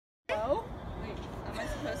No. Wait, am I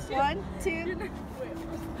supposed to? 1, 2.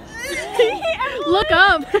 Look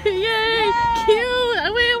up! Yay! Cute!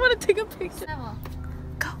 Wait, I want to take a picture.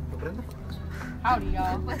 Go! Howdy,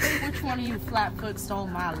 y'all. Which one of you flatfoot stole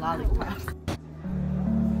my lollipop?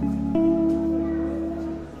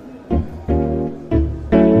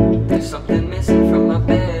 There's something missing from my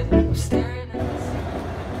bed. I'm staring at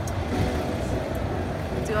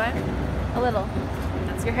Do I? A little.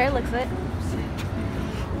 That's your hair looks it.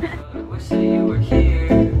 I wish that you were here.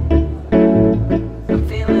 I'm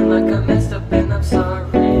feeling like I messed up and I'm sorry.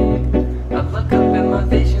 I look up and my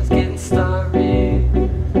vision's getting starry.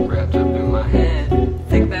 Wrapped up in my head.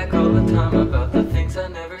 Think back all the time about the things I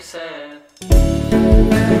never said. You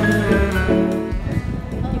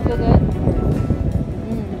feel good?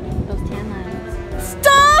 Those tan lines.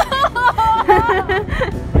 Stop!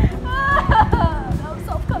 I'm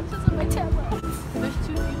self-conscious of my tan lines. There's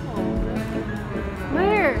 2 people.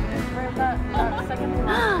 Where? Right, that second one.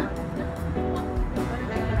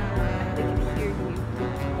 They can hear you.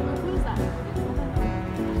 Who is that?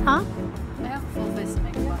 Huh? I have full face of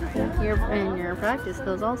makeup on right now. Your practice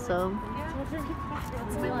skills also.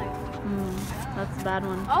 That's my life. That's a bad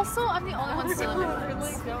one. Also, I'm the only one still in my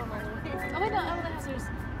class. Oh wait, no, I want to have yours.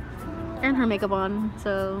 And her makeup on,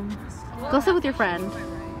 so go sit with your friend.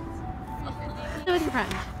 Sit with your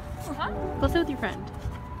friend. Huh? Go sit with your friend.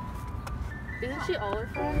 Isn't she all her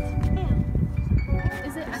friends? Yeah.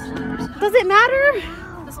 Is it actually yours? Does it matter?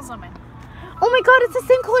 This one's not mine. Oh my god, it's the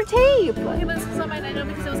same color tape. Okay, but this one's not mine. I know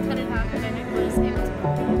because it was cut in half and I knew it was able to.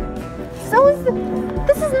 So is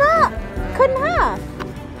this is not cut in half.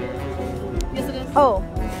 Yes, it is. Oh.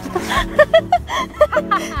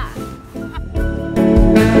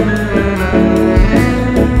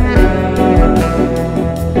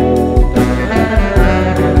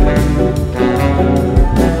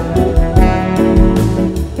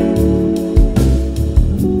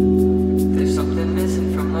 There's something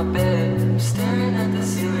missing from my bed. I'm staring at the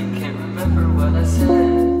ceiling, can't remember what I said.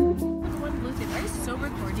 One Bluetooth. Are you so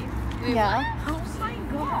recording? Wait, Yeah. what? Oh my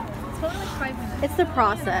god. It's only like 5 minutes. It's the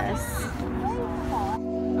process.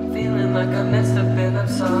 I'm feeling like I messed up and I'm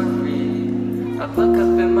sorry. I look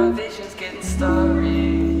up and my vision's getting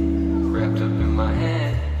starry. Wrapped up in my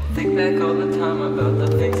head. Think back all the time about the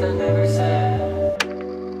things I never said.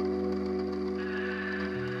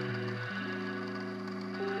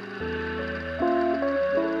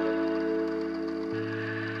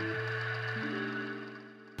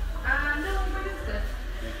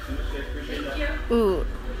 Ooh.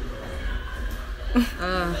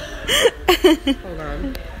 Hold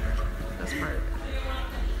on. That's part.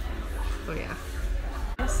 Oh yeah.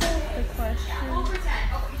 Myself the question,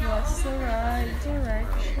 what's the right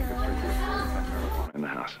direction? In the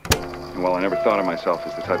house. And while I never thought of myself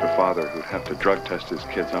as the type of father who'd have to drug test his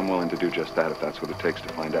kids, I'm willing to do just that if that's what it takes to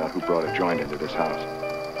find out who brought a joint into this house.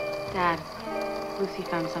 Dad, Lucy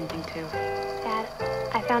found something too. Dad,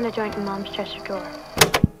 I found a joint in Mom's dresser drawer.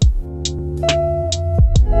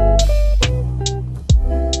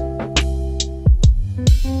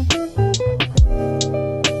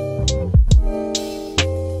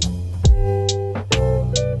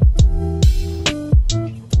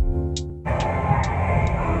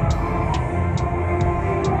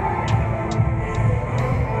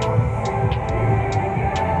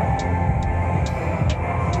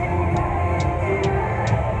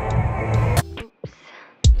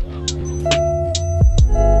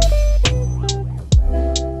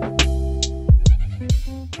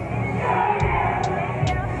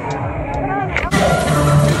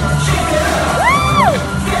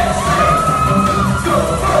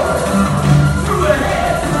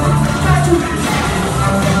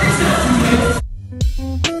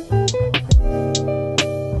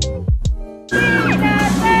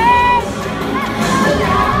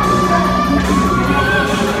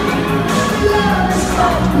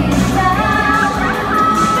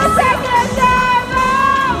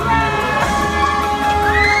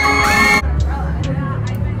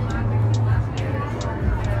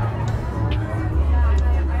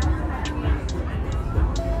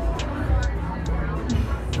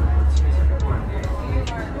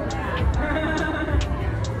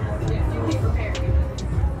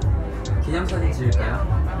 기념사진 찍을까요?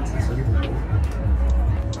 자, 저기 보고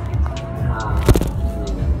하나, 둘,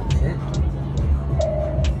 셋.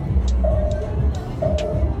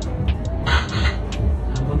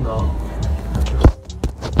 한 번 더.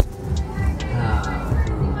 하나,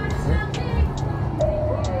 둘, 셋.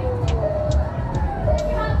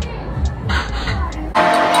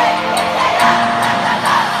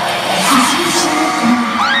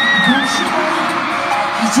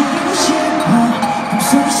 이제 보고 싶어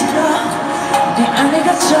숨 쉬어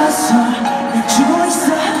있어서 날 주고 있어.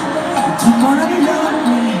 Don't wanna be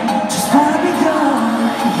lonely, just wanna be gone.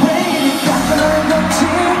 왜 이리 깜깜한 건지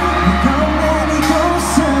너만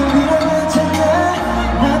이곳은 위험한 텐데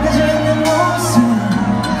나가져 있는 모습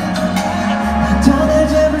더 날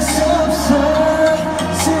잡을 수 없어,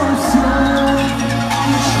 수 없어.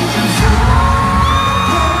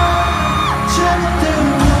 잘못된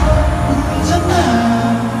너잖아.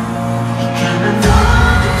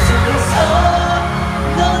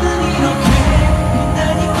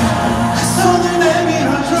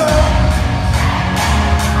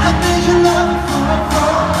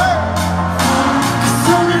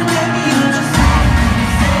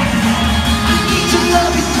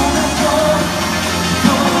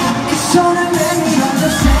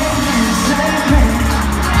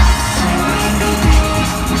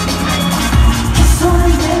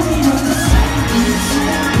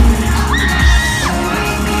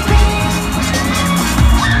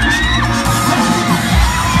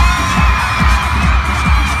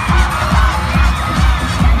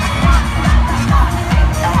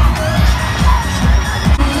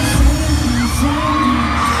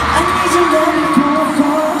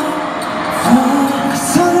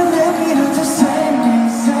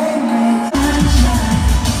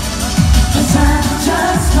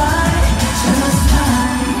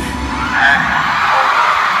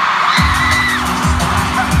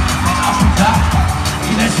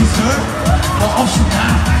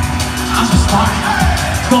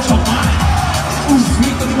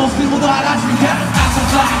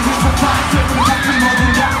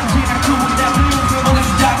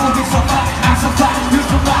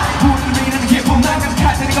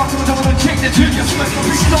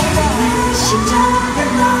 심장은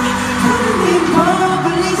널 부르는 법을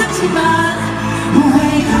잊었지만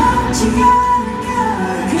후회하지 않으면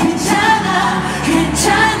괜찮아,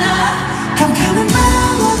 괜찮아. 깜깜한 밤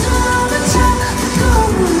어두운 작은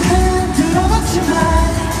꿈을 흔들어봤지만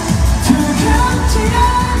두렵지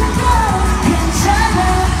않은 건 괜찮아,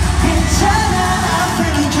 괜찮아. I'm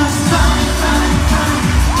feeling just fine, fine, fine.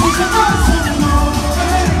 이제 더 이상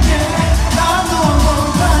모르게 난 너무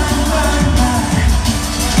fine, fine, fine.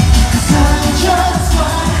 Cause I'm just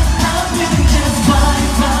fine, I'm feeling just fine,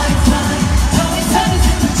 fine, fine. 더 이상은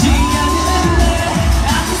슬프지 않을래.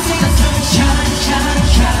 I can see the sunshine, shine,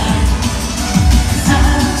 shine. Cause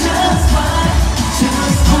I'm just fine,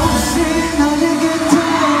 just fine. 너의 곁에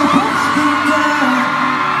보니까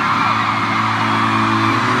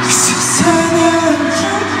이 세상은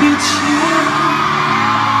불빛이야.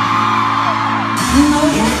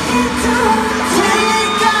 너의 곁에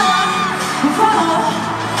들리니까